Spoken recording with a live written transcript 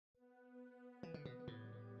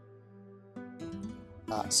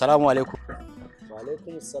Assalamu alaikum. Wa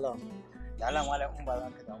alaikum salam. Da Allah malam in ba za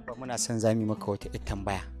ka damu ba muna son zami maka wata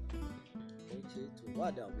tambaya. Okay, to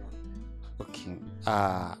ba damuwa. Okay.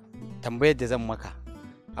 Tambayar da zan maka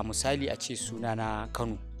a misali a ce suna na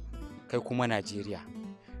Kano kai kuma Najeriya.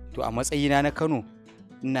 To a matsayina na Kano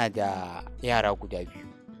ina da yara guda biyu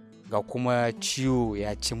ga kuma ciwo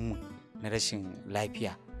ya cin mu na rashin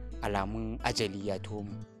lafiya alamun ajali ya taho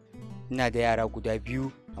mu. Ina da yara guda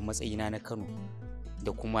biyu a matsayina na Kano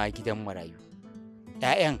da kuma gidan marayu.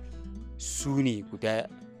 'Ya'yan su ne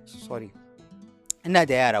ina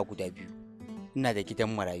da yara guda biyu, ina da gidan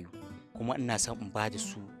marayu kuma ina son in ba da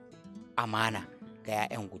su amana ga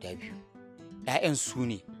 'ya'yan guda biyu. 'Ya'yan su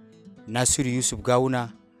ne Nasiru Yusuf Gawuna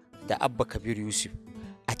da Abba Kabir Yusuf.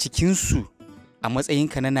 A cikinsu a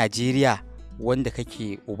matsayinka na Najeriya wanda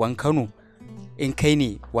kake uban Kano, in kai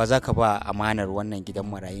ne wa za ka ba amanar wannan gidan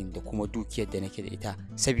marayun da kuma dukiyar da nake da ita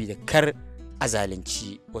saboda kar a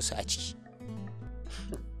zalunci wasu a ciki.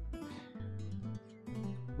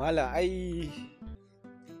 Malam ai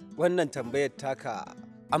wannan tambayar taka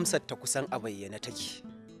amsar ta kusan a bayyana take,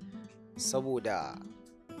 saboda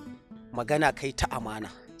magana kai ta amana,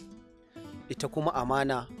 ita kuma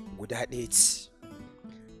amana guda ɗaya ce,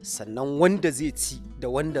 sannan wanda zai ci da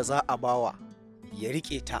wanda za a bawa ya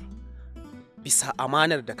riƙe ta bisa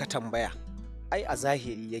amanar da ka tambaya ai a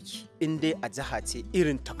zahiri yake in dai a jiha ce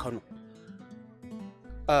irin ta Kano.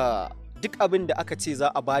 Duk abin da aka ce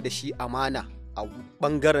za a ba da shi amana a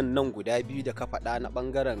ɓangaren nan guda biyu da ka faɗa na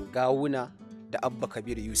ɓangaren Gawuna da Abba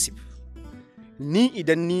Kabir Yusuf, ni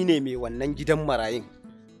idan ni ne mai wannan gidan marayun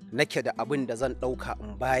nake da abin da zan ɗauka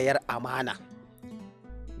in bayar amana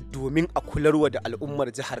domin a kularwa da al'ummar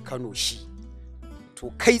jihar Kano shi,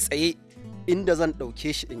 to kai tsaye inda zan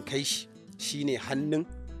ɗauke shi in kai shi shine hannun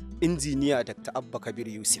injiniya Dr. Abba Kabir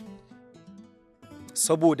Yusuf.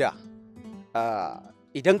 Saboda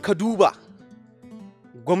idan ka duba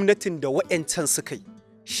gwamnatin da wa'yancan suka yi,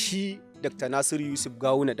 shi Dr. Nasiru Yusuf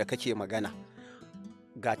Gawuna da kake magana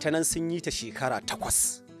ga ta nan sun yi ta shekara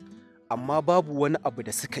 8, amma babu wani abu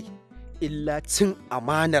da suka yi illa cin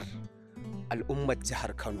amanar al'ummar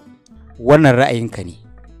jihar Kano. Wannan ra'ayinka ne?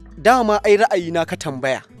 Dama ai ra'ayina ka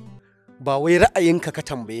tambaya, ba wai ra'ayinka ka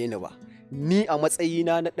tambaye ni ba. Ni a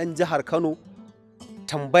matsayina na ɗan jihar Kano,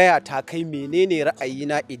 tambaya ta kai menene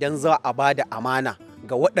ra'ayina idan za a ba da amana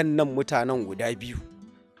ga waɗannan mutanen guda biyu.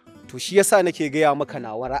 To shi yasa nake gaya maka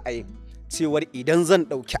nawa ra'ayin cewar idan zan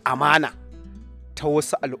ɗauki amana ta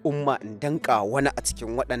wasu al'umma in danka wani a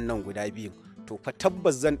cikin waɗannan guda biyun, to fa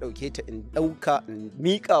tabbas zan ɗauke ta in ɗauka in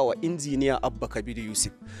miƙa wa injiniya Abba Kabir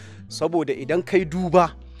Yusuf. Saboda idan kai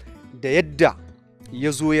duba da yadda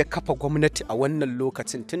ya zo ya kafa gwamnati a wannan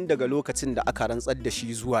lokacin, tun daga lokacin da aka rantsar da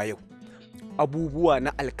shi zuwa yau, abubuwa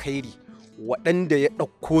na alkhairi waɗanda ya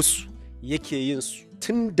ɗauko su yake yin su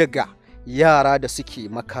tun daga yara da suke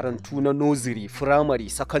makarantu na nursery, firamare,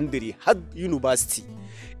 secondary har university,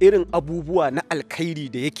 irin abubuwa na alkhairi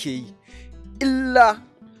da yake yi, illa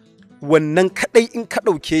wannan kadai in ka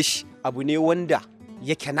ɗauke shi abu ne wanda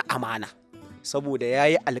yake na amana, saboda ya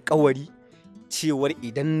yi alkawari cewar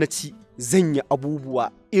idan na ci zan yi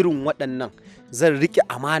abubuwa irin waɗannan, zan riƙe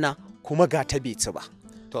amana kuma ga ta bai ci ba.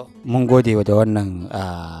 To mun gode da wannan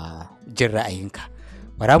jin ra'ayinka.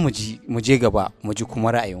 Bara mu je gaba mu ji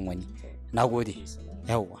kuma ra'ayin wani. Na gode.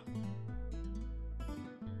 Yawwa.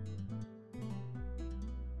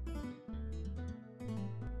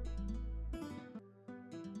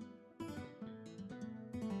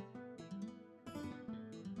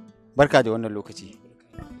 Barka da wannan lokaci.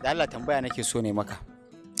 Da Allah tambaya nake so ne maka.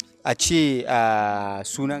 A ce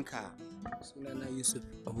sunanka? Sunana Yusuf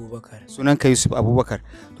Abubakar. Sunanka Yusuf Abubakar.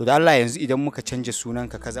 To da Allah yanzu idan muka canja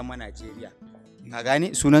sunanka ka zama Najeriya. Ka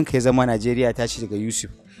gane sunanka ya zama Najeriya ta ce daga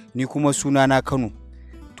Yusuf. Ni kuma sunana Kano.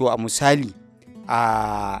 To a misali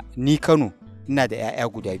ni Kano ina da 'ya'ya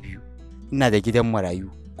guda biyu. Ina da gidan marayu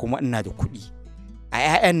kuma ina da kuɗi. A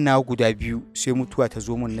 'ya'yan na guda biyu sai mutuwa ta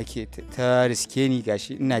zo min nake ta riske ni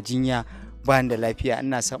gashi ina jinya ba da lafiya,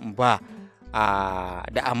 ina son in ba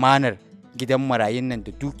da amanar gidan marayun nan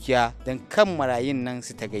da dukiya don kan marayun nan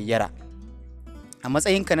su ta gayyara. A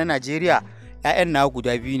matsayinka na Najeriya 'ya'yan na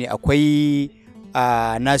guda biyu ne, akwai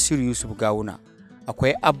Nasiru Yusuf Gawuna,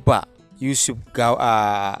 akwai Abba Yusuf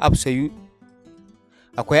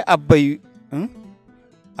akwai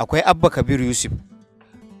Abba Kabir Yusuf.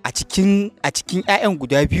 A cikin 'ya'yan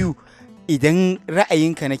guda biyu idan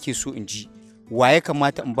ra'ayinka nake so in ji, wa ya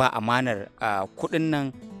kamata in ba amanar kuɗin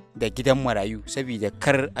nan da gidan marayu saboda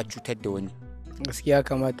kar a cutar da wani? Gaskiya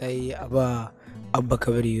kamata yi a ba Abba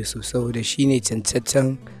Kabir Yusuf, saboda shi ne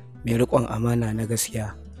cancancan mai riƙon amana na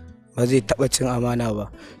gaskiya. ba zai taɓa cin amana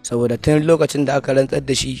ba, saboda tun lokacin da aka rantsar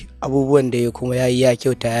da shi abubuwan da ya kuma ya yi ya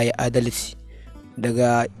kyauta ya yi adalci.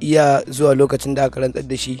 Daga iya zuwa lokacin da aka rantsar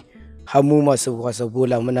da shi har mu masu wasa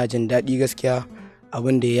bola muna jin daɗi gaskiya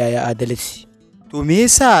abin da ya yi adalci. To me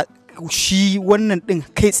yasa shi wannan ɗin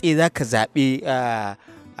kai tsaye za ka zaɓe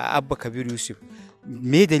Abba Kabir Yusuf?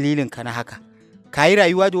 Me dalilin ka na haka? Ka yi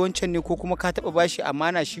rayuwa da wancan ne ko kuma ka taɓa bashi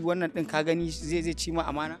amana shi wannan ɗin ka gani zai ci ma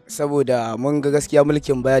amana? Saboda mun ga gaskiya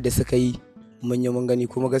mulkin baya da suka yi mun gani,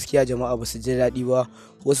 kuma gaskiya jama'a ba su ji daɗi ba.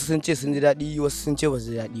 Wasu sun ce sun ji daɗi, wasu sun ce ba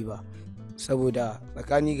su ji daɗi ba. Saboda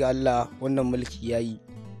tsakani ga Allah wannan mulki ya yi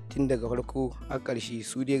tun daga farko har ƙarshe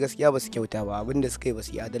su dai gaskiya ba su kyauta ba, abin da suka yi ba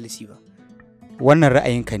su yi adalci ba. Wannan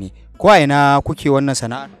ra'ayinka ne. Ko a ina kuke wannan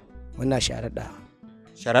sana'ar? Wannan sharaɗa.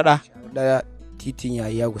 Sharaɗa? Sharaɗa titin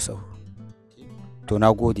ya gusau. To na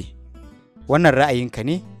gode. Wannan ra'ayinka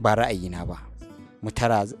ne ba ra'ayina ba. Mu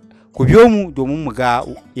tara ku biyo mu domin mu ga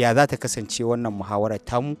ya za ta kasance wannan muhawarar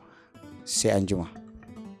tamu, sai an jima.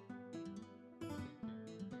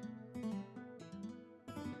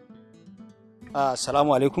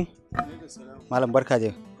 Assalamu alaikum. Malam barka da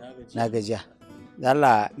na gajiya.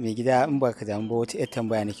 Allah mai gida in ba ka damu ba wata 'yar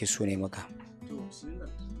tambaya nake so ne maka.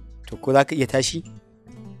 To ko za ka iya tashi?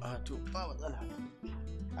 To ba matsala.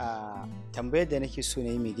 Tambayar da nake so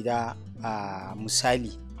ne mai gida,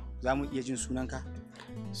 misali za mu iya jin sunanka?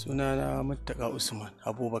 Sunana Muttaka Usman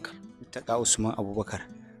Abubakar. Muttaka Usman Abubakar.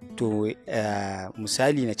 To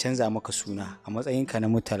misali na canza maka suna a matsayinka na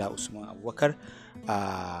Murtala Usman Abubakar,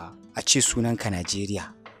 a ce sunanka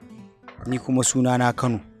Najeriya, ni kuma sunana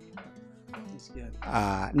Kano.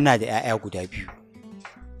 Ina da 'ya'ya guda biyu,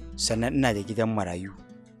 sannan ina da gidan marayu,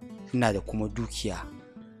 ina da kuma dukiya.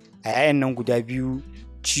 A 'ya'yan nan guda biyu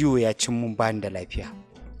ciwo ya cin mun bani da lafiya,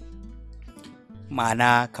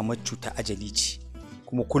 ma'ana kamar cuta ajali ce,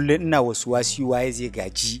 kuma kullum ina wasu wasi waye zai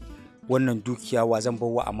gaji wannan dukiya, wa zan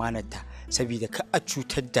bawa amanarta saboda ka a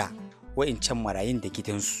cutar da wa'incan marayun da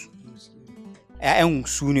gidansu. 'Ya'yan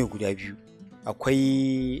su ne guda biyu,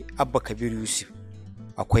 akwai Abba Kabir Yusuf,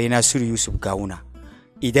 akwai Nasiru Yusuf Gawuna.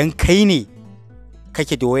 Idan kai ne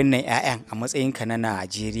kake da wannan 'ya'yan a matsayinka na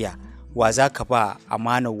Najeriya, wa za ka ba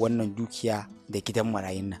amanar wannan dukiya da gidan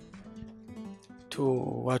marayun nan? To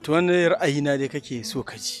wato wani ra'ayina dai kake so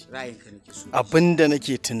ka ji. Ra'ayinka nake so. Abinda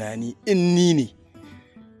nake tunani in ni ne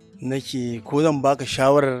nake ko zan baka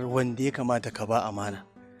shawarar wanda ya kamata ka ba amana.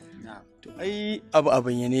 To ai abu a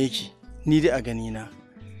bayyane yake, ni dai a gani na.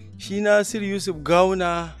 Shi Nasiru Yusuf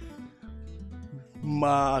Gawuna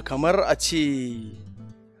ma kamar a ce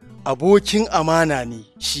abokin amana ne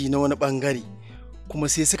shi na wani bangare, kuma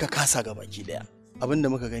sai suka kasa gabaki daya. Abinda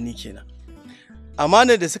muka gani kenan.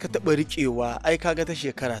 Amanar da suka taɓa riƙewa ai kaga ta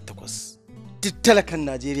shekara 8, duk talakan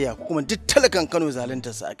Najeriya kuma duk talakan Kano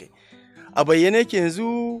zalunta su akai. A bayyane yake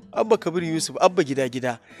yanzu Abba Kabir Yusuf, Abba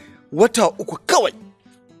gida wata 3 kawai,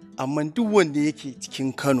 amma duk wanda yake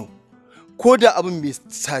cikin Kano ko da abin bai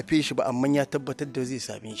safe shi ba, amma ya tabbatar da zai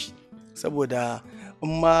same shi. Saboda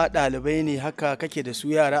in ma ɗalibai ne haka kake da su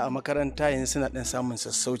yara a makaranta yanzu suna ɗan samun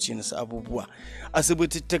sassauci na su abubuwa.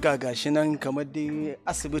 Asibitittuka gashi nan kamar dai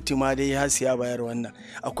asibiti ma dai ya siya bayar wannan.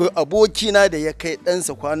 Akwai abokina da ya kai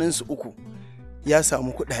ɗansa kwanansu 3 ya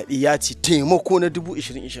samu kuɗaɗe ya ci taimako na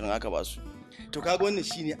 20,000 aka ba su. To kaga wannan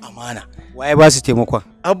shine amana. Waye ba su taimakon?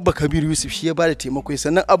 Abba Kabir Yusuf shi ya ba da taimako,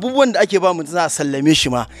 sannan abubuwan da ake ba mu za a sallame shi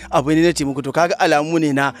ma abu ne na taimako. To kaga alamu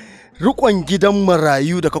ne na rikon gidan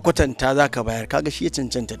marayu da ka kwatanta za ka bayar, kaga shi ya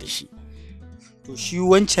cancanta da shi. To shi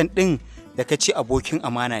wancan ɗin da ka ce abokin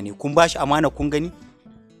amana ne, kun ba shi amana kun gani?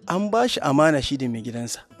 An ba shi amana shi da mai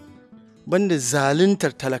gidansa, banda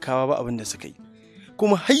zaluntar talakawa ba abin da suka yi,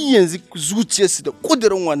 kuma har yanzu zuciyarsu da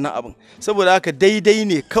ƙudurin wannan abin. Saboda haka daidai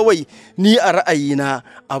ne kawai ni a ra'ayina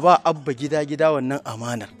a ba Abba gida wannan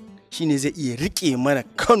amanar, shine zai iya riƙe mana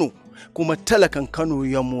Kano, kuma talakan Kano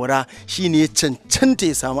ya mora, shine ya cancanta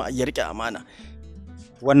ya samu ya riƙe amana.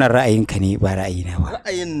 Wannan ra'ayinka ne ba ra'ayina ba.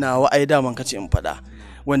 Ra'ayin nawa ai daman kace in faɗa,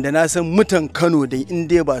 wanda na san mutan Kano dai in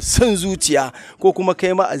dai ba san zuciya ko kuma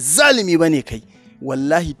kai ma azzalimi bane kai,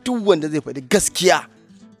 wallahi duk wanda zai faɗi gaskiya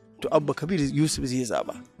to Abba Kabir Yusuf zai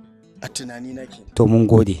zaba a tunani na ke. To mun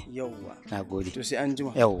gode. Yawwa. Na gode. To sai an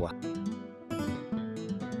jima. Yawwa.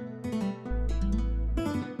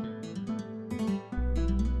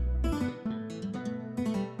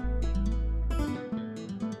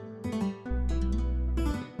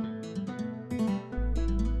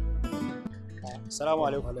 Assalamu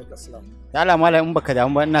alaikum. Yala malam in baka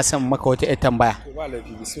damu ba ina son maka wata ƴar tambaya. Ba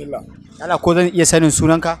laifi, bismillah. Yala ko zan iya sanin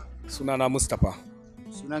sunanka? Sunana Mustapha.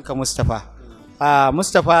 Sunanka Mustapha.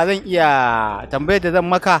 Mustapha zan iya tambayar da zan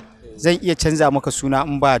maka, zan iya canza maka suna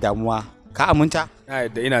in ba damuwa. ka aminta? Na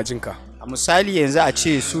yadda, ina jin ka. A misali yanzu a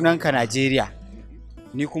ce sunanka Najeriya,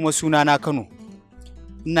 ni kuma sunana Kano.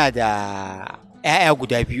 Ina da 'ya'ya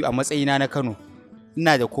guda biyu a matsayina na Kano.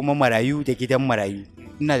 Ina da kuma marayu da gidan marayu.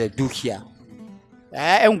 Ina da dukiya.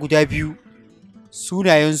 'Ya'yan guda biyu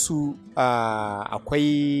sunayensu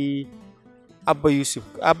akwai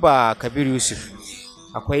Abba Kabir Yusuf,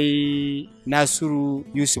 akwai Nasiru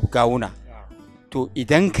Yusuf Gawuna. To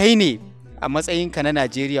idan kai ne a matsayinka na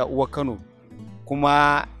Najeriya uwa Kano,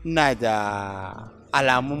 kuma ina da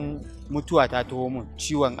alamun mutuwa ta taho mun,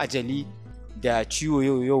 ciwon ajali da ciwo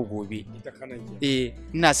yau gobe.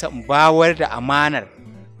 Ina son in bawar da amanar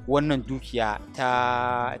wannan dukiya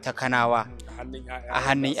ta Kanawa a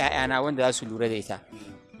hannun 'ya'yana wanda za su lura da ita.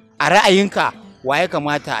 A ra'ayinka wa ya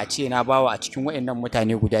kamata a ce na bawa a cikin waɗannan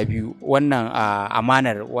mutane guda biyu wannan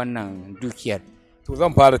amanar wannan dukiyar? To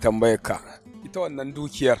zan fara tambayar ka, ita wannan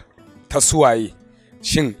dukiyar ta suwaye?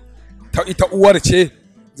 Shin ita uwar ce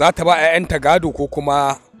za ta ba 'ya'yanta gado ko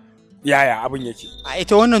kuma yaya abin yake? A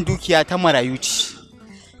ita wannan dukiya ta marayu ce,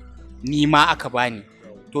 ni ma aka bani,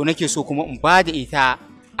 to nake so kuma in ba da ita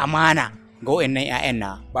amana ga wayannan 'ya'yan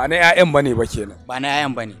na. Ba na 'ya'yan bane ba kenan. Ba na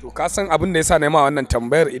 'ya'yan bane. To ka san abin da yasa na ma wannan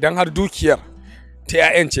tambayar, idan har dukiyar ta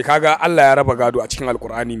 'ya'yan ce, kaga Allah ya raba gado a cikin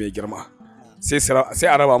Alkur'ani mai girma, sai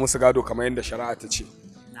a raba musu gado kamar yadda shari'a ta ce.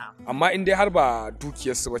 Amma in dai har ba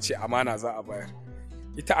dukiyarsu ba ce, amana za a bayar.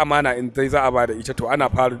 Ita amana in dai za a ba da ita, to ana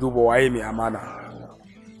fara duba waye mai amana.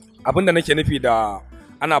 Abin da nake nufi da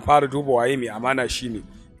ana fara duba waye mai amana shine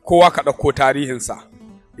kowa ka ɗauko tarihinsa.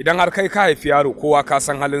 Idan har kai ka haifi yaro, kowa ka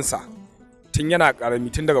san halinsa tun yana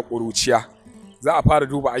ƙarami, tun daga ƙuruciya. Za a fara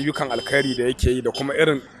duba ayyukan alkhairi da yake yi da kuma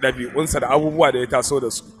irin ɗabi'unsa da abubuwa da ya taso da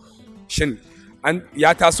su. Shin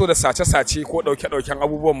ya taso da sace-sace ko ɗauke-ɗauken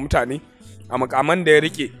abubuwan mutane? A mukaman da ya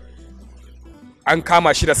rike an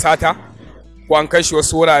kama shi da sata ko an kai shi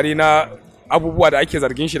wasu wurare na abubuwa da ake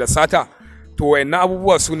zargin shi da sata? To wayannan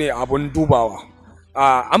abubuwa su ne abun dubawa.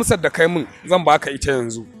 Amsar da kai mun zan baka ita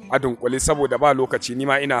yanzu a dunkule saboda ba lokaci, ni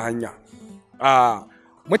ma ina hanya.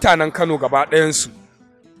 Mutanen Kano gaba ɗayansu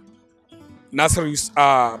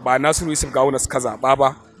ba Nasiru Yusuf Gawuna suka zaɓa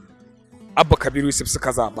ba, Abba Kabir Yusuf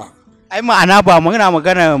suka zaɓa. Ai ma'ana ba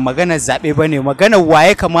magana zaɓe ba ne, magana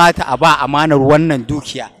waye kamata a ba amanar wannan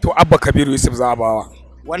dukiya. To Abba Kabir Yusuf za a bawa.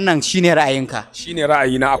 Wannan shine ra'ayinka? Shine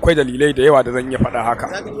ra'ayina, akwai dalilai da yawa da zan iya faɗa haka.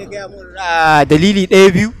 Za ka iya gaya mun dalili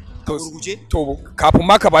ɗaya biyu? To kafin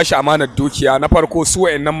ma ka bashi amanar dukiya, na farko su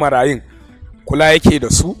wa'annan marayun kula yake da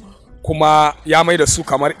su, kuma ya mai da su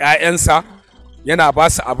kamar 'ya'yansa, yana ba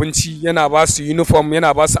su abinci, yana ba su uniform,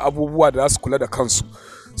 yana ba su abubuwa da za su kula da kansu.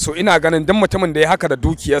 So ina ganin duk mutumin da ya haka da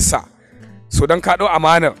dukiyarsa, so don ka ɗau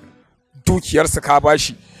amanar dukiyarsa ka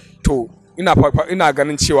bashi, to ina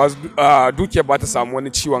ganin cewa dukiyar ba ta samu wani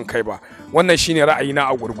ciwon kai ba. Wannan shine ra'ayina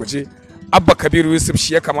a gurguje. Abba Kabir Yusuf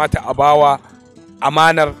shi ya kamata a bawa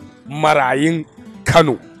amanar marayun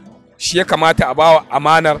Kano. Shi ya kamata a bawa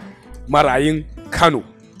amanar marayun Kano.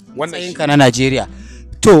 Wannan na Najeriya.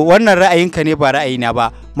 To wannan ra'ayinka ne ba ra'ayina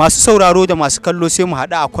ba. Masu sauraro da masu kallo sai mu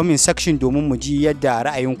haɗu a comment section domin mu ji yadda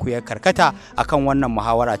ra'ayinku ya karkata akan wannan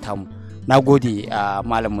muhawara tamu. Nagode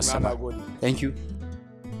Malam Mustafa. Thank you.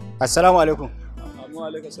 Assalamu alaikum. Wa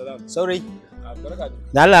alaikum salam. Saurayi.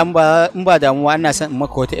 Da Allah in ba damuwa ina son in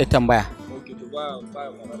maka wata ƴar tambaya. Okay, to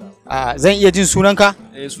ba zan iya jin sunanka?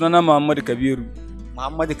 Sunana Muhammadu Kabiru.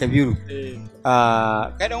 Muhammadu Kabiru.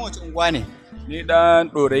 Kai dan wace unguwa ne? Ni dan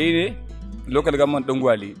Dorayi ne, local government ɗin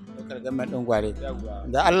Gwale. Local government ɗin Gwale.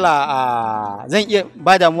 Da Allah zan iya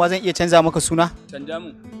ba damuwa zan iya canza maka suna? Canja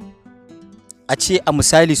mun. A ce a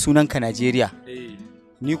misali sunanka Najeriya.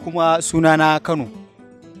 Ni kuma sunana Kano.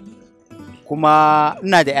 Kuma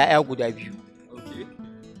ina da 'ya'ya guda biyu.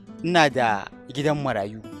 Ina da gidan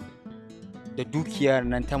marayu da dukiyar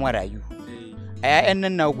nan ta marayu. A 'ya'yan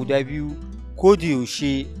nan na guda biyu ko da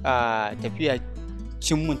yaushe tafiya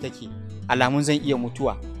cin mun take, alamun zan iya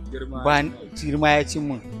mutuwa. Girma ya cin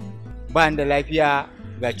mun, ba da lafiya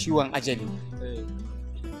ga ciwon ajali.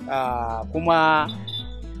 Kuma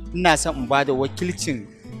ina son in ba da wakilcin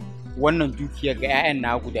wannan dukiyar ga 'ya'yan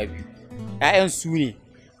na guda biyu. 'Ya'yan su ne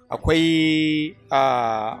akwai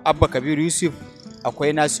Abba Kabir Yusuf,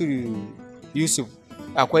 akwai Nasiru Yusuf,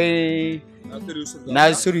 akwai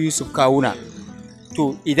Nasiru Yusuf Kawuna.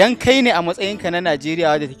 To idan kai ne a matsayinka na Najeriya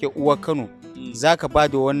wadda take uwar Kano, za ka ba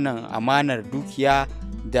da wannan amanar dukiya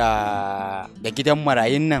da gidan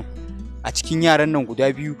marayun nan a cikin yaran nan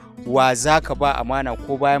guda biyu, wa za ka ba amana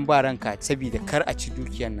ko bayan ba ranka saboda kar a ci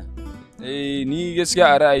dukiyar nan? Ni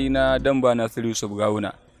gaskiya a ra'ayina dan ba Nasiru Yusuf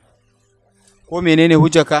Gawuna. Ko menene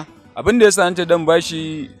hujjarka? Abin da yasa nace dan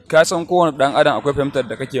bashi, ka san kowane dan adam akwai fahimtar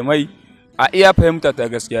da kake mai, a iya fahimta ta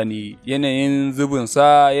gaskiya ne yanayin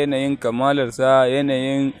zubinsa, yanayin kamalarsa,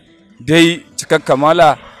 yanayin dai cikar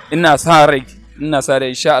kamala, ina sa rai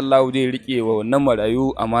insha Allah zai rike wa wannan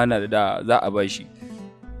marayu amana da za a bashi.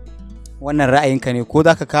 Wannan ra'ayinka ne ko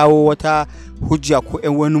za ka kawo wata hujja ko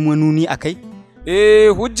ƴan wani manuni a kai?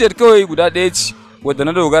 Hujjar kawai guda ɗaya ce wadda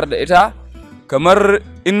na dogara da ita, kamar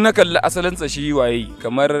in na kalli asalinsa shi waye,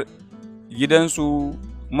 kamar gidansu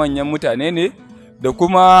manyan mutane ne da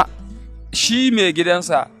kuma shi mai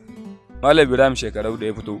gidansa Malam Ibrahim Shekarau da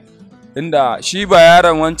ya fito, inda shi ba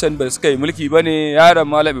yaron wancan da suka yi mulki ba ne, yaron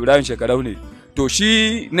Malam Ibrahim Shekarau ne. To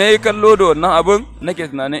shi na yi kallo da wannan abin nake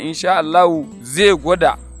tunanin insha Allah zai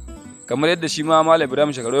gwada kamar yadda shi ma Malam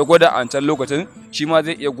Ibrahim Shekarau ya gwada a can lokacin, shi ma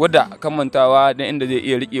zai iya gwada kamantawa da inda zai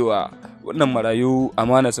iya riƙewa wannan marayu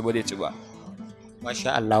amana su ba zai ci ba.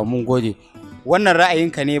 Masha Allah, mun gode. Wannan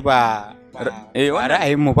ra'ayinka ne ba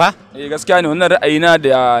ra'ayinmu ba? Gaskiya ne, wannan ra'ayina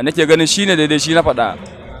da nake ganin shine daidai, shi na faɗa.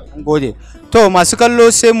 Mun gode. To masu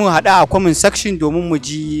kallo sai mu haɗa a comment section domin mu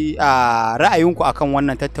ji ra'ayinku akan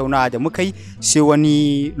wannan tattaunawa da muka yi, sai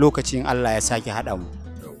wani lokacin Allah ya sake haɗa mu.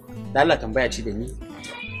 Da Allah tambaya ce da ni.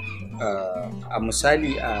 A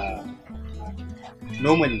misali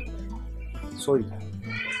normally sorry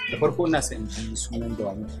da farko ina son ji sunan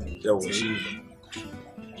da wani yawa shi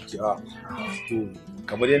to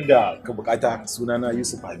kamar yadda ka bukata, sunana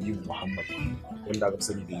Yusuf Habibu Muhammad wanda aka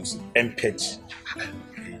sani da Yusuf MPH.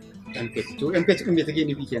 To MPH din me take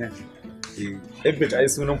nufi kenan? MPH ai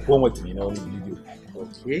sunan format ne na wani bidiyo.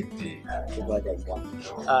 Okay. To ba da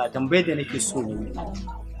tambayar da nake so ne,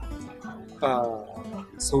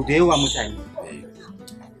 sau da yawa mutane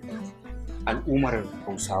al'ummar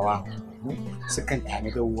Hausawa sukan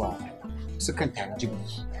tanaji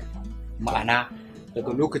biki, ma'ana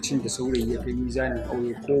daga lokacin da saurayi ya kai mizanin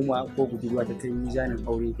aure ko budurwa ta kai mizanin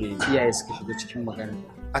aure, iyaye suka shiga cikin magana,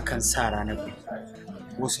 akan sa ranar biki.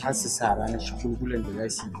 Wasu har su sa ranar shagulgulan da za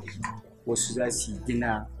su yi, wasu za su yi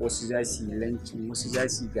gina, wasu za su yi lanci, wasu za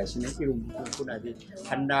su yi gashi na irin bukunkuna dai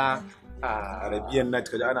har na Arabian night,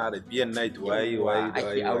 kaji ana Arabian night waye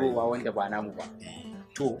ake arowa wanda ba namu ba.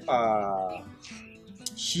 To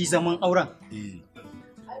shi zaman auren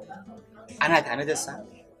ana tanadarsa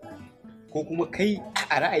ko kuma kai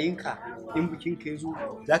a ra'ayinka in bikin ka zo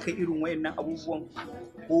za ka irin wayannan abubuwan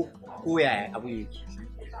ko yaya abu yake?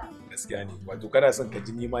 Gaskiya ne, wato kana son ka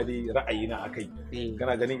ji nima dai ra'ayina akai.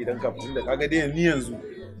 Kana ganin idan ka fitin da kaga dai ni yanzu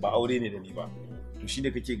ba aure ne da ni ba, to shine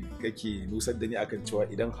kake nusar da ni akan cewa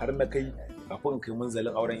idan har na kai kafin in kai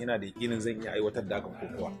manzalin auren ina da yakinin zan iya aiwatar da hakan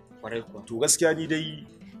kokowa. To gaskiya ni dai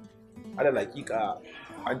alal hakika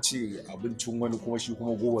an ce abincin wani kuma shi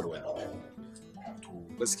kuma gowar wani. To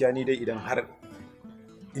gaskiya ni dai idan har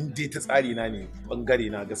in dai ta tsari na ne bangare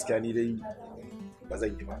na, gaskiya ni dai ba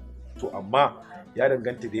zan yi ba. To amma ya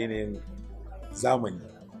danganta da yanayin zamani,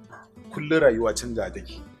 kullum rayuwa canza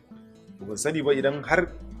take. Ban sani ba idan har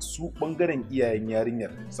su bangaren iyayen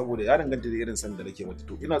yarinyar, saboda ya danganta da irin san da nake mata,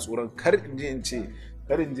 to ina tsoron kar in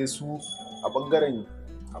je su a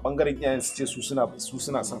bangaren iyayen su ce su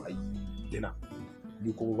suna son a yi gina,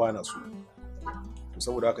 ni kuma ba na so. To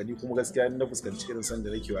saboda haka ni kuma gaskiya na fuskanci irin san da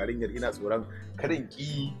nake yarinyar, ina tsoron kada in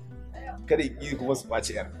ki kuma su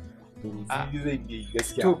ɓaci yar.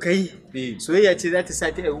 To kai soyayya ce za ta sa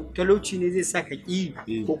talauci ne zai sa ka ƙi,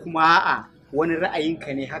 ko kuma a'a wani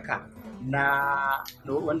ra'ayinka ne haka na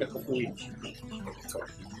wanda ka koyi?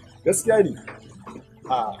 Gaskiya ne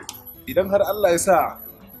idan har Allah ya sa,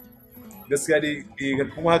 gaskiya dai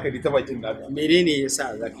kuma haka ne ta bakin da menene ya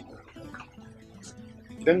sa za ka?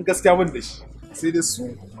 Idan gaskiya ban da shi sai dai su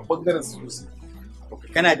a bangaren su.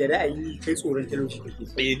 Kana da ra'ayi kai tsoron talauci kake?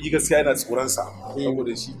 Ni gaskiya ina tsoron sa,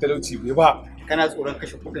 saboda shi talauci bai ba. Kana tsoron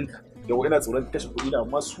kashe kuɗin ka? Yawa ina tsoron kashe kuɗi da,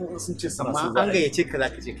 amma su sun ce suna son. Amma an gayyace ka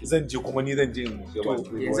zaka je? Zan je, kuma ni zan je in gaba.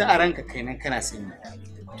 Yanzu a ranka kenan kana sani.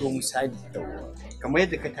 To misali kamar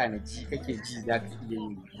yadda ka tanaji kake ji za ka iya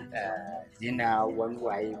yin dina wani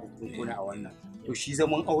waye bukunkuna a wannan, to shi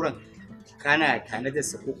zaman auren kana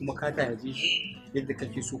tanadarsa ko kuma ka tanaji shi yadda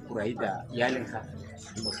kake so ku rayu da iyalinka?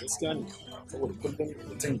 Gaskiya ne, saboda kullum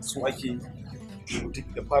mutum su ake mutum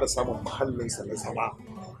da fara samun muhallinsa na zama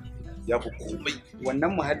ya fi komai.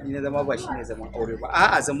 Wannan muhalli na zama ba shi ne zaman aure ba,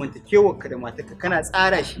 a'a zamantakewarka da matarka kana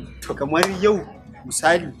tsara shi. To kamar yau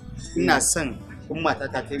misali ina son in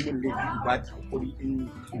matata ta yi min laifi ba ta hakuri in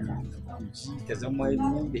ji ta zama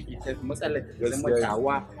ni da ita matsalar ta zama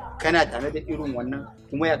tawa, kana tare da irin wannan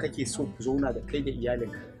kuma ya kake so ku zauna da kai da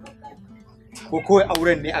iyalinka, ko kawai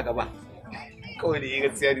auren ne a gaba? Kawai ne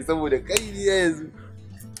gaskiya ne, saboda kai ne yanzu.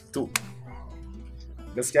 To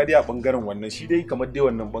gaskiya dai a bangaren wannan shi dai kamar dai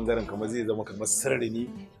wannan bangaren kamar zai zama kamar sirri ne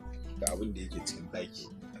da abin da yake cikin daki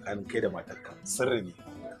a tsakanin kai da matarka sirri ne,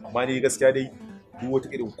 amma ni gaskiya dai duk wata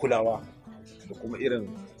irin kulawa da kuma irin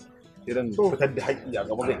fitar da haƙƙi a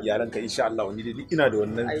gaba ga iyalanka insha Allah wani dai ina da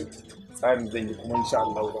wannan tsarin zan yi kuma insha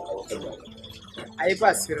Allah zan aiwatar da ai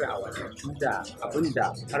ba sirri a wannan tunda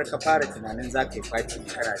abinda har ka fara tunanin za ka yi fati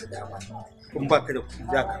kana da dama kun baka da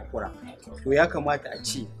kuɗi za ka kura to ya kamata a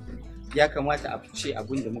ce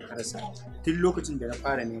abin da muka rasa tun lokacin da na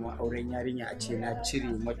fara neman auren yarinya a ce na cire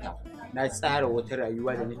mata na tsara wata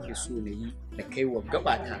rayuwa da nake so na yi da kai wa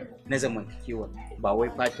gabata na zamantakewa ba wai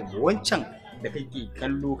fatin ba wancan da kake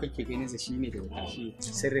kallo kake ganin sa shine da wata shi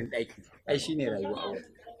sirrin ɗaki ai shine rayuwa aure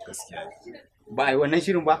gaskiya ba ai wannan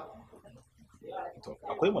shirin ba to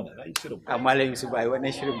akwai mana nayi shirin amma lai su ba ai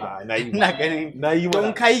wannan shirin ba nayi ina ganin nayi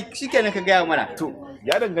don kai shikenan ka gaya mana to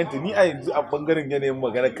ya danganta ni a yanzu a bangaren yanayin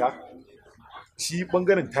maganar ka shi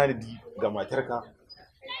bangaren tanadi ga matarka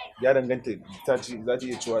ya danganta za ta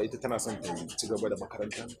iya cewa ita tana son ta ci gaba da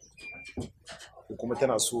makaranta ko kuma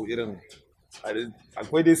tana so irin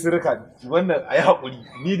akwai dai sirrika wannan a yi haƙuri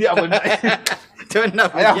ni dai abin da ta wannan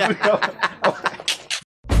a yi haƙuri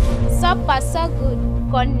Supper so good,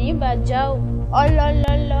 koni ba jau,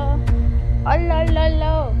 olololo,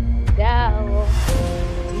 gawo.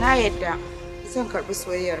 Na yadda zan karɓi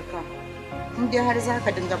soyayyarka, in dai har za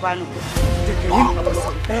ka dinga bani kuɗi. Daga yin abu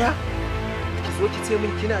sau ɗaya, ki zo ki ce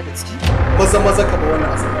min kina da ciki? Maza ka ba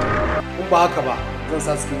wannan asali. In ba haka ba, zan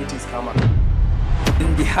sa securities kama.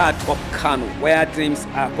 In the heart of Kano, where dreams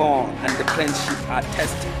are born and the friendships are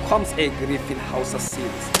tested, comes a grieving Hausa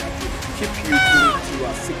series that will keep you true to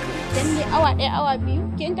your secrets. Dan dai awa ɗaya awa biyu,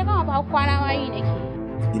 kin ta kama ba kwana ma yi nake.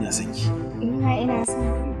 ina son ki Ina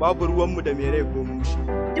son. Babu ruwanmu da mere ko mushi.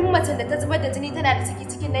 Duk macen da ta zubar da jini tana da ciki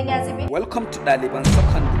cikin nan ya zube. Welcome to Daliban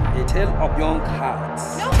Secondary, a tale of young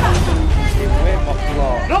hearts. A way of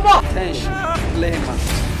love, tension, glamour,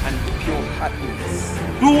 and pure happiness.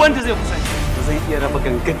 Duk wanda zai kusanci zai iya raba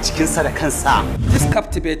gangan cikinsa da kansa. This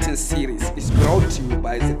captivating series is brought to you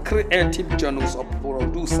by the creative journals of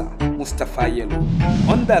producer Mustafa Yelo,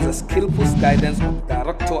 under the skillful guidance of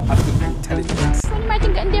Director Abdul Intelligence. Wani ma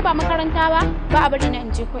kin ga in dai ba makaranta ba a bari na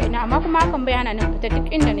in je ko ina amma kuma hakan bayana nan fita duk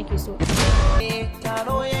inda nake so.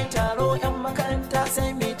 Taro yan makaranta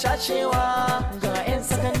sai mai cacewa ga 'yan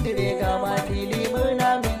sakandire ga ma fili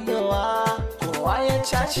muna millowa kowa ya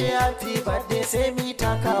cace happy birthday sai mi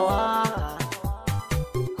takawa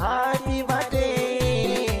happy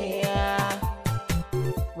birthday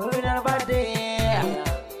murnar birthday.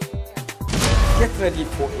 Get ready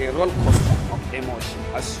for a roller coaster of emotion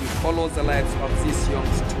as you follow the lives of these young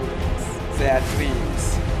students, their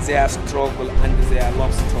dreams, their struggle and their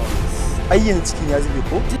love stories. Ayyan cikin ya zube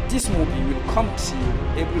ko? This movie will come to you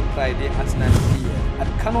every Friday at 9 p.m. at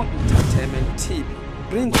Kano Entertainment TV.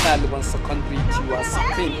 Bring Daliban Secondary to your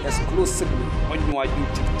screen exclusively on your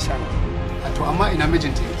YouTube channel. To amma ina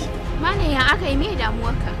mijinta yake? Mane ya aka yi me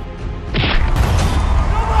damuwarka?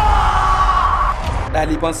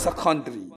 Daliban Secondary.